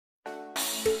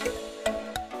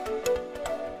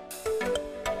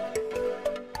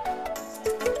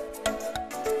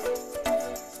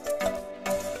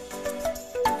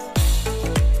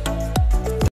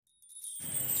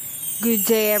Good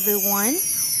day everyone.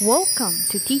 Welcome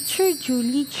to Teacher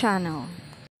Julie channel.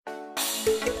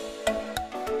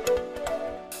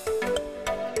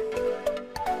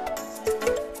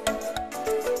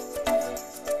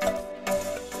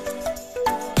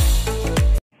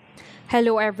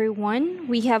 Hello everyone.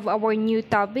 We have our new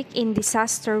topic in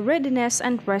disaster readiness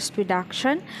and risk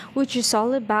reduction, which is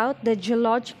all about the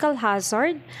geological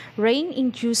hazard,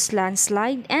 rain-induced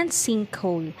landslide, and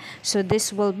sinkhole. So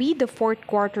this will be the fourth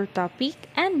quarter topic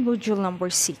and module number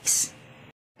 6.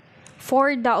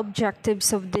 For the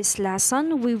objectives of this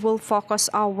lesson, we will focus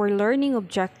our learning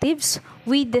objectives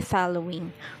with the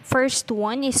following. First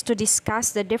one is to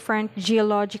discuss the different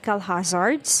geological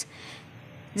hazards.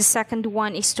 The second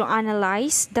one is to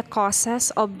analyze the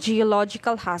causes of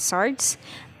geological hazards.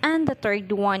 And the third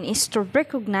one is to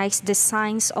recognize the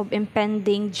signs of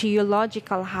impending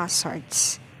geological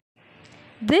hazards.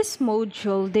 This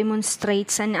module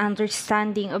demonstrates an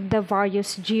understanding of the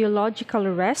various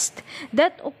geological risks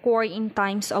that occur in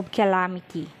times of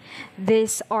calamity.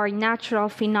 These are natural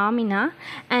phenomena,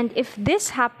 and if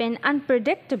this happens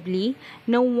unpredictably,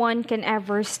 no one can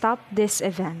ever stop this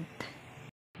event.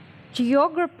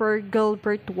 Geographer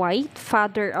Gilbert White,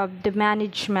 father of the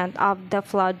management of the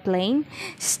floodplain,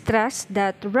 stressed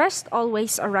that risk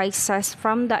always arises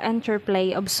from the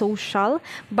interplay of social,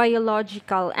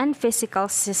 biological, and physical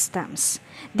systems.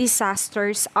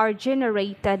 Disasters are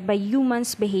generated by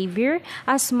humans' behavior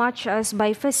as much as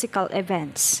by physical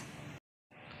events.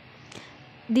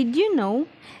 Did you know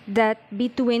that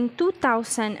between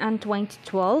 2000 and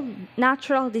 2012,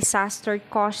 natural disaster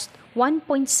caused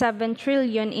 1.7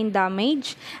 trillion in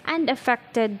damage and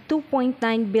affected 2.9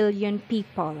 billion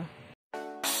people?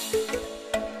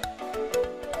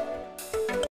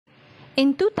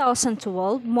 In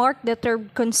 2012 marked the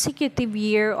third consecutive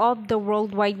year of the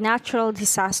worldwide natural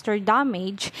disaster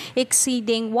damage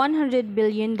exceeding $100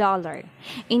 billion.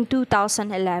 In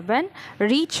 2011,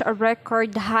 reached a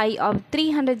record high of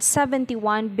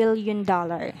 $371 billion.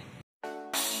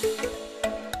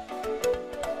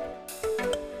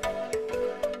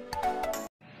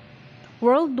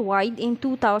 Worldwide in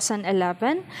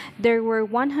 2011, there were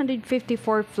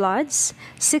 154 floods,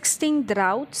 16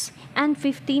 droughts, and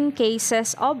 15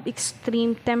 cases of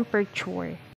extreme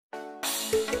temperature.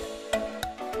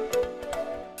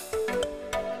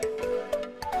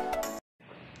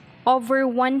 Over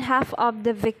one half of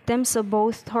the victims of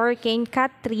both Hurricane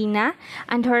Katrina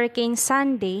and Hurricane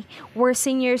Sandy were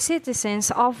senior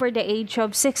citizens over the age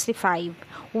of 65.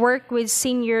 Work with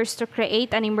seniors to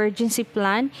create an emergency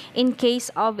plan in case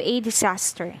of a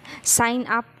disaster. Sign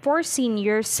up for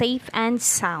Senior Safe and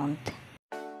Sound.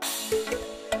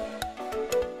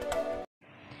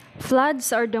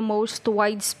 Floods are the most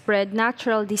widespread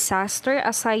natural disaster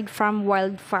aside from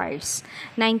wildfires.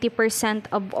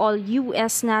 90% of all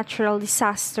U.S. natural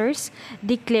disasters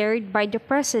declared by the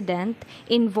President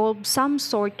involve some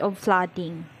sort of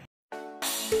flooding.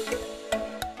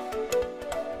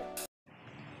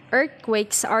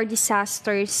 Earthquakes are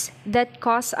disasters that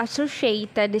cause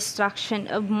associated destruction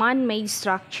of man-made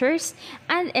structures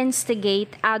and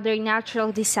instigate other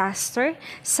natural disasters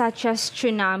such as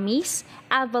tsunamis,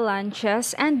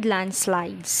 avalanches, and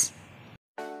landslides.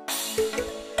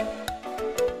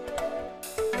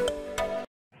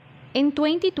 In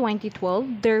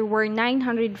 2012, there were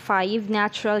 905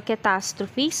 natural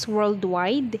catastrophes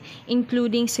worldwide,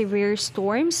 including severe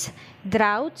storms,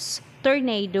 droughts,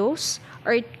 tornadoes,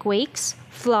 earthquakes,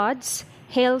 floods,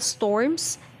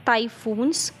 hailstorms,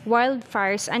 typhoons,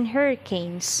 wildfires, and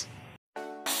hurricanes.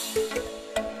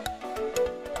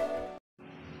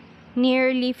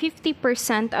 Nearly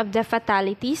 50% of the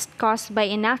fatalities caused by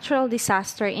a natural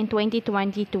disaster in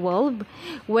 2012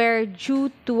 were due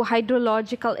to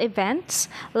hydrological events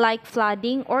like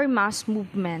flooding or mass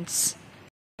movements.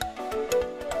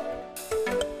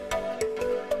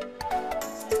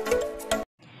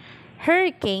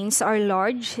 Hurricanes are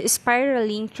large,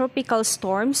 spiraling tropical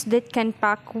storms that can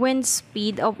pack wind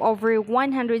speed of over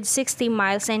 160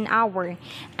 miles an hour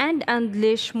and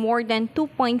unleash more than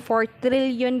 2.4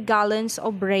 trillion gallons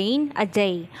of rain a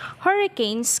day.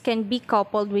 Hurricanes can be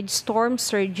coupled with storm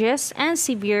surges and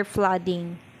severe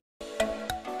flooding.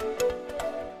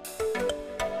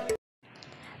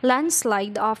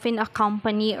 Landslide often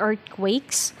accompany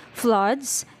earthquakes,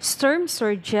 floods, storm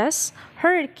surges,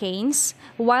 hurricanes,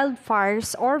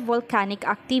 wildfires, or volcanic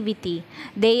activity.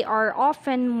 They are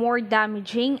often more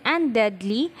damaging and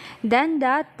deadly than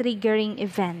the triggering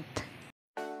event.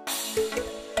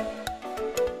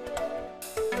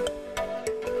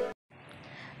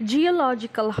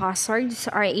 Geological hazards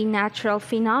are a natural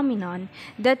phenomenon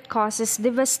that causes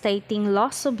devastating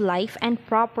loss of life and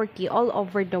property all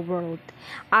over the world.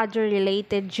 Other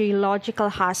related geological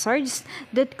hazards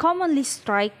that commonly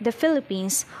strike the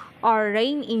Philippines are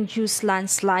rain-induced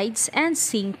landslides and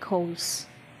sinkholes.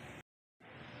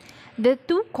 The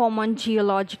two common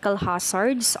geological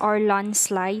hazards are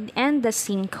landslide and the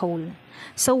sinkhole.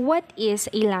 So what is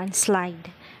a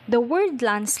landslide? The word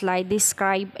landslide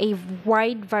describes a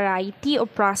wide variety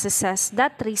of processes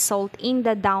that result in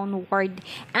the downward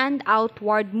and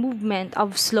outward movement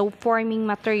of slope-forming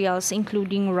materials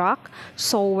including rock,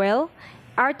 soil,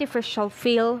 artificial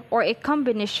fill, or a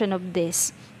combination of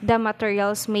this. The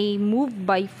materials may move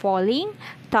by falling,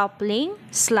 toppling,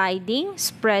 sliding,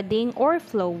 spreading, or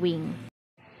flowing.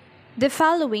 The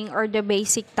following are the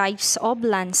basic types of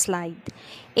landslide.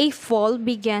 A fall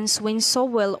begins when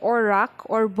soil or rock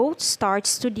or both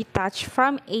starts to detach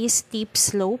from a steep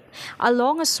slope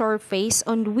along a surface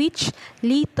on which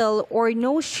little or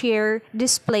no shear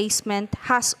displacement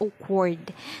has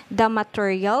occurred. The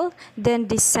material then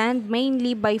descends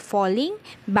mainly by falling,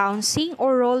 bouncing,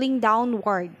 or rolling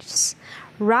downwards.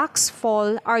 Rocks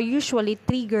fall are usually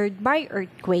triggered by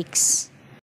earthquakes.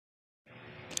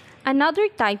 Another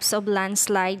types of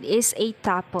landslide is a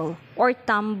topple or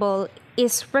tumble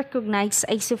is recognized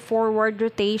as a forward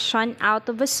rotation out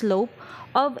of a slope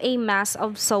of a mass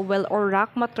of soil or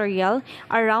rock material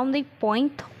around a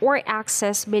point or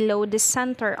axis below the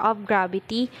center of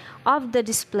gravity of the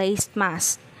displaced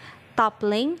mass.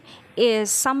 Toppling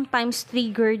is sometimes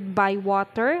triggered by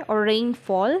water or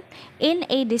rainfall in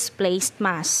a displaced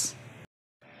mass.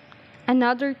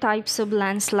 Another types of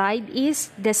landslide is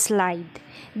the slide.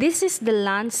 This is the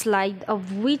landslide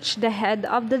of which the head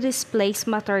of the displaced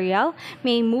material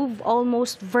may move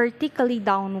almost vertically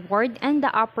downward and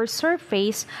the upper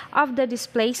surface of the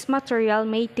displaced material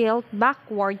may tilt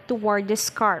backward toward the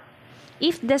scarp.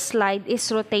 If the slide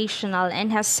is rotational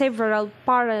and has several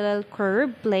parallel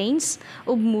curved planes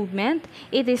of movement,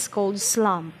 it is called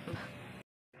slump.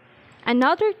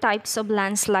 Another types of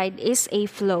landslide is a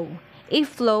flow. A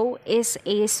flow is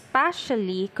a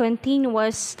spatially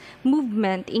continuous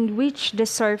movement in which the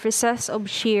surfaces of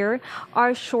shear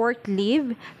are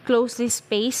short-lived, closely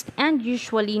spaced, and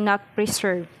usually not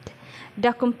preserved.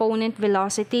 The component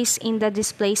velocities in the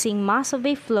displacing mass of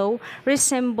a flow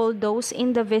resemble those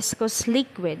in the viscous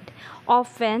liquid.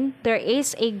 Often, there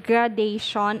is a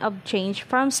gradation of change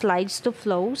from slides to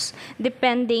flows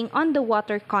depending on the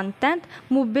water content,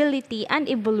 mobility, and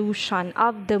evolution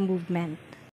of the movement.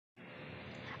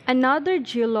 Another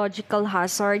geological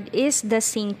hazard is the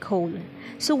sinkhole.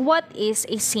 So what is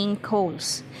a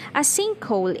sinkhole? A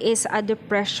sinkhole is a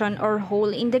depression or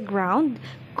hole in the ground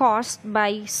caused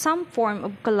by some form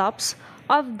of collapse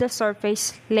of the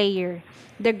surface layer.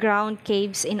 The ground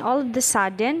caves in all of the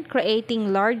sudden,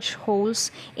 creating large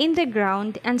holes in the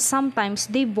ground and sometimes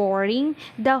devouring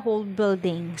the whole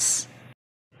buildings.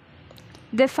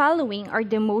 The following are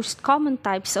the most common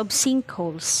types of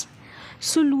sinkholes.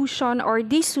 Solution or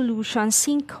dissolution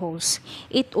sinkholes.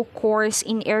 It occurs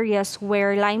in areas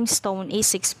where limestone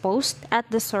is exposed at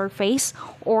the surface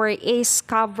or is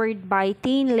covered by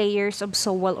thin layers of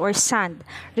soil or sand,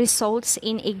 results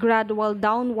in a gradual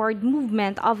downward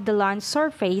movement of the land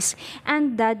surface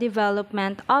and the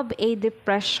development of a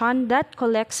depression that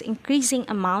collects increasing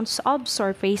amounts of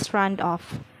surface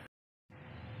runoff.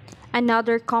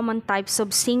 Another common types of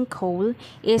sinkhole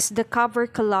is the cover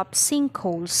collapse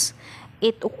sinkholes.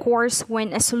 It occurs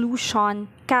when a solution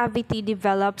cavity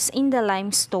develops in the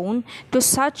limestone to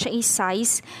such a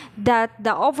size that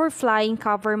the overflying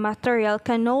cover material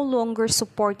can no longer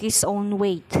support its own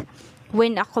weight.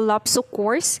 When a collapse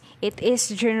occurs, it is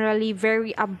generally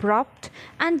very abrupt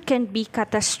and can be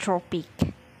catastrophic.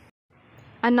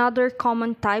 Another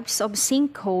common types of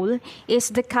sinkhole is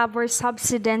the cover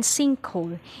subsidence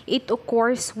sinkhole. It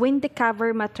occurs when the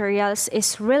cover materials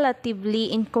is relatively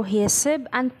incohesive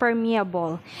and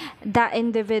permeable. The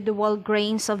individual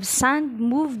grains of sand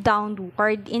move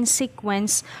downward in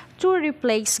sequence to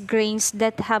replace grains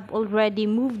that have already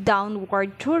moved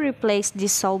downward to replace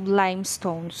dissolved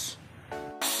limestones.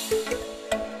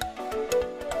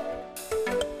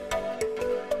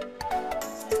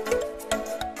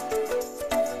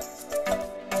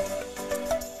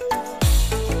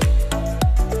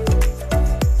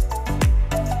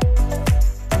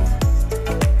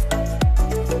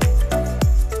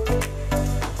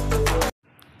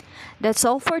 That's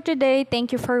all for today.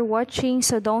 Thank you for watching.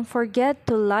 So don't forget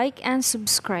to like and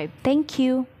subscribe. Thank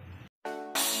you.